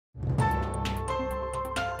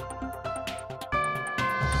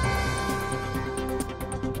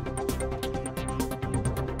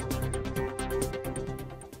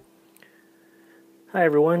Hi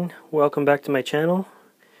everyone, welcome back to my channel.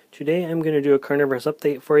 Today I'm going to do a carnivorous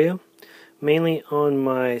update for you, mainly on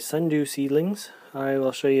my sundew seedlings. I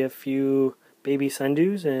will show you a few baby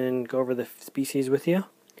sundews and go over the species with you.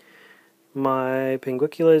 My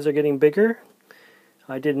pinguiculas are getting bigger.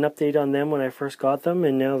 I did an update on them when I first got them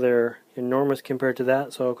and now they're enormous compared to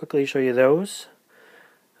that, so I'll quickly show you those.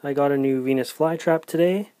 I got a new Venus Flytrap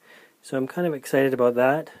today, so I'm kind of excited about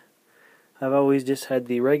that. I've always just had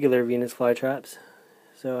the regular Venus Flytraps.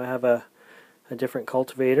 So I have a different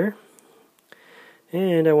cultivator,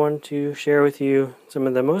 and I wanted to share with you some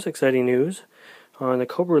of the most exciting news on the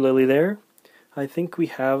Cobra lily there. I think we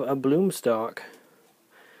have a bloom stalk.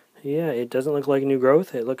 Yeah, it doesn't look like new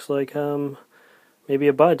growth, it looks like maybe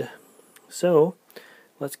a bud. So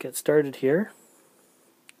let's get started here.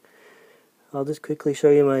 I'll just quickly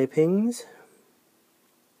show you my pings.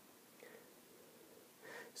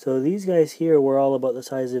 So these guys here were all about the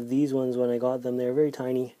size of these ones when I got them. They're very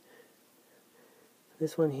tiny.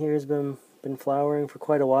 This one here has been flowering for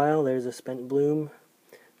quite a while. There's a spent bloom.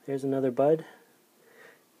 There's another bud.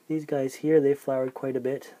 These guys here, they've flowered quite a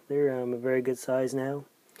bit. They're a very good size now.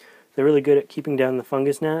 They're really good at keeping down the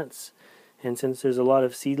fungus gnats. And since there's a lot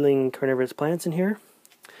of seedling carnivorous plants in here,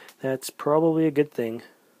 that's probably a good thing.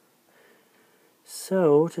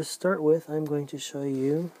 So to start with, I'm going to show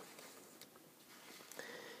you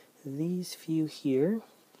these few here.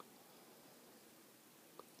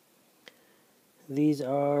 These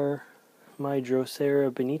are my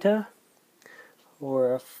Drosera Bonita,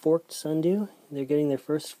 or a forked sundew. They're getting their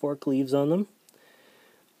first forked leaves on them.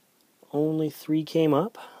 Only 3 came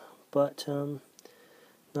up, but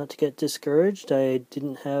not to get discouraged, I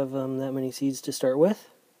didn't have that many seeds to start with.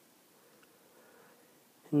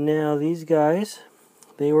 Now these guys,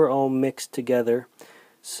 they were all mixed together,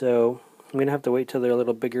 so I'm going to have to wait till they're a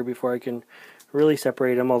little bigger before I can really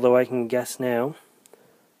separate them, although I can guess now.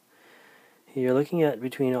 You're looking at,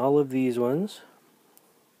 between all of these ones,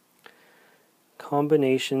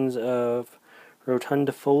 combinations of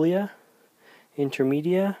rotundifolia,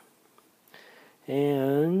 intermedia,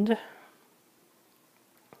 and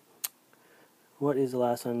what is the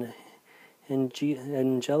last one?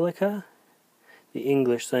 Angelica? The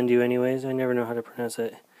English sundew anyways, I never know how to pronounce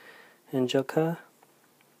it. Angelica?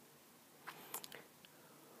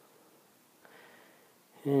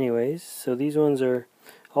 Anyways, so these ones are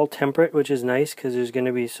all temperate, which is nice because there's going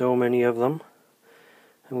to be so many of them.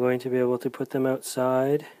 I'm going to be able to put them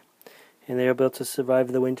outside, and they're able to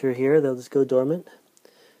survive the winter here. They'll just go dormant,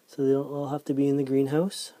 so they don't all have to be in the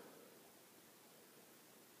greenhouse.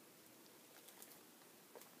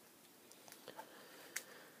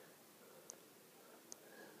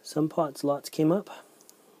 Some pots, lots came up.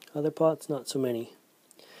 Other pots, not so many.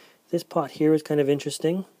 This pot here is kind of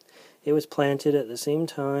interesting. It was planted at the same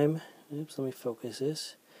time. Oops, let me focus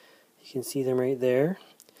this. You can see them right there.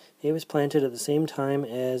 It was planted at the same time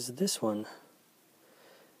as this one.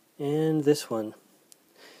 And this one.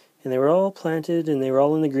 And they were all planted and they were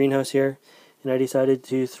all in the greenhouse here. And I decided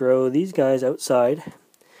to throw these guys outside.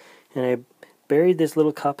 And I buried this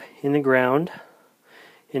little cup in the ground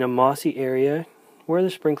in a mossy area where the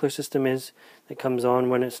sprinkler system is that comes on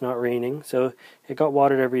when it's not raining. So it got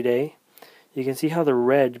watered every day. You can see how they're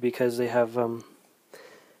red because they have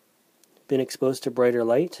been exposed to brighter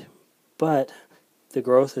light, but the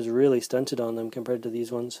growth is really stunted on them compared to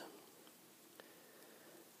these ones.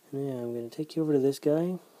 Yeah, I'm going to take you over to this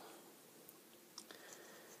guy.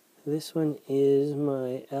 This one is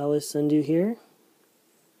my Alice sundew here,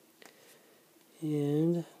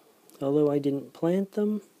 and although I didn't plant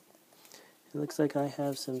them, it looks like I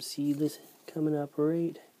have some seedless coming up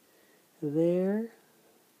right there.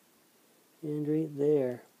 And right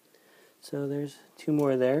there. So there's 2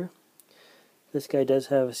 more there. This guy does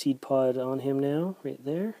have a seed pod on him now, right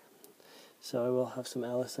there. So I will have some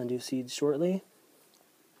Alice sundew seeds shortly.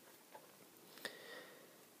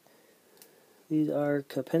 These are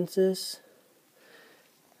Capensis.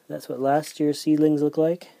 That's what last year's seedlings look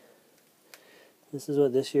like. This is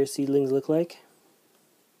what this year's seedlings look like.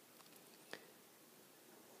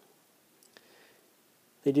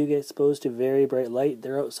 They do get exposed to very bright light.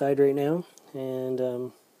 They're outside right now, and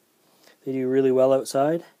they do really well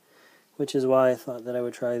outside, which is why I thought that I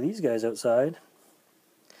would try these guys outside.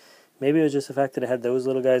 Maybe it was just the fact that I had those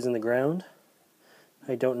little guys in the ground.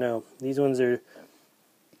 I don't know. These ones are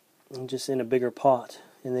just in a bigger pot,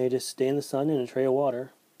 and they just stay in the sun in a tray of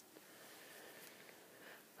water.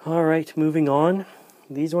 Alright, moving on.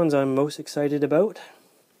 These ones I'm most excited about.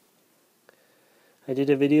 I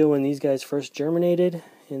did a video when these guys first germinated,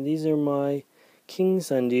 and these are my king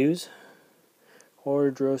sundews,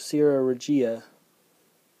 or Drosera Bonita.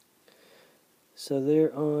 So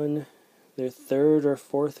they're on their third or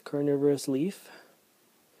fourth carnivorous leaf.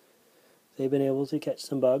 They've been able to catch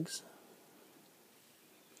some bugs.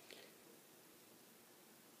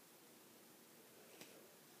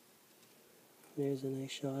 There's a nice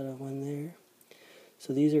shot of one there.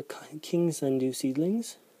 So these are king sundew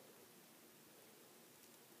seedlings.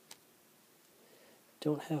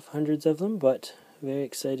 Don't have hundreds of them, but very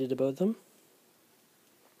excited about them.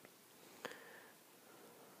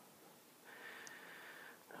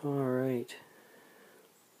 Alright.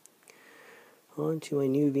 On to my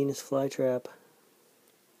new Venus Flytrap.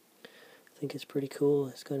 I think it's pretty cool.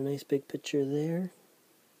 It's got a nice big picture there.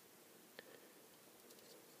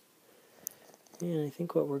 And I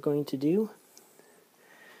think what we're going to do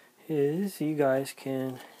is you guys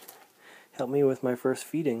can help me with my first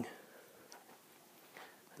feeding.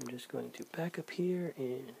 I'm just going to back up here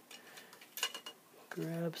and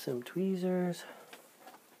grab some tweezers.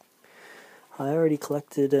 I already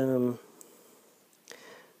collected a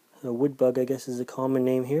wood bug, I guess is a common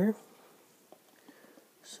name here.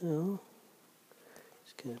 So,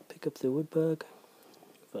 just going to pick up the wood bug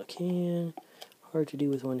if I can. Hard to do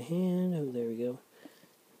with one hand. Oh, there we go.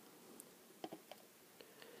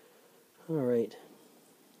 Alright.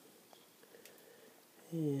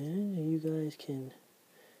 And you guys can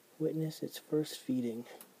witness its first feeding.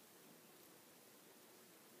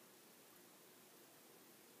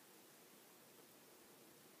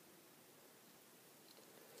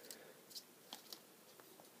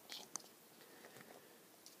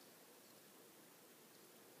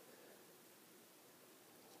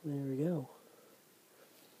 There we go.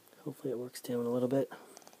 Hopefully it works down a little bit.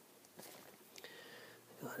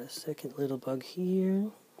 Got a second little bug here.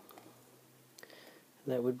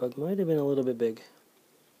 That wood bug might have been a little bit big.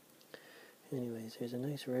 Anyways, there's a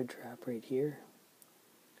nice red trap right here.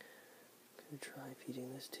 I'm going to try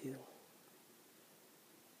feeding this too.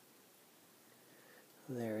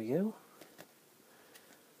 There we go.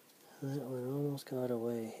 That one almost got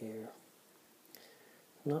away here.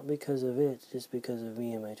 Not because of it, just because of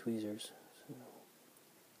me and my tweezers. So,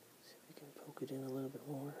 see if we can poke it in a little bit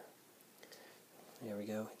more. There we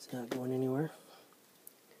go. It's not going anywhere.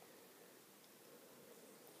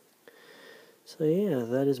 So yeah,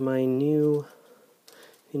 that is my new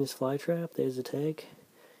Venus Flytrap. There's the tag.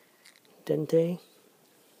 Dente.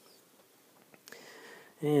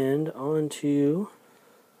 And on to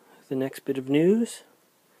the next bit of news.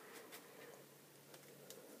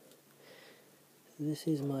 This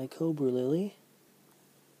is my Cobra lily.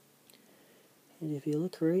 And if you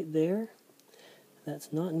look right there,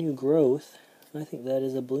 that's not new growth. I think that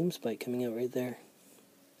is a bloom spike coming out right there.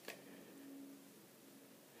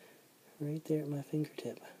 Right there at my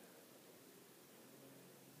fingertip.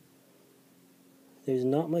 There's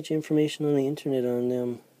not much information on the internet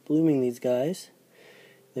on blooming these guys.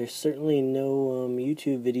 There's certainly no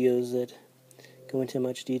YouTube videos that go into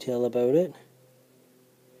much detail about it.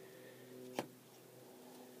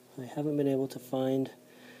 I haven't been able to find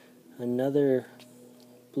another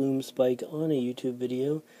bloom spike on a YouTube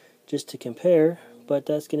video just to compare, but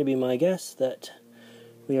that's going to be my guess that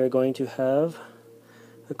we are going to have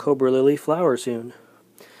a Cobra lily flower soon.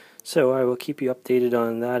 So I will keep you updated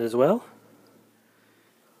on that as well.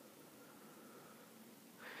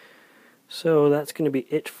 So that's going to be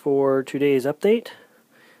it for today's update.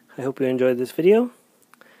 I hope you enjoyed this video.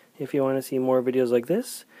 If you want to see more videos like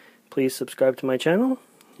this, please subscribe to my channel,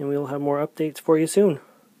 and we'll have more updates for you soon.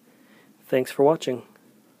 Thanks for watching.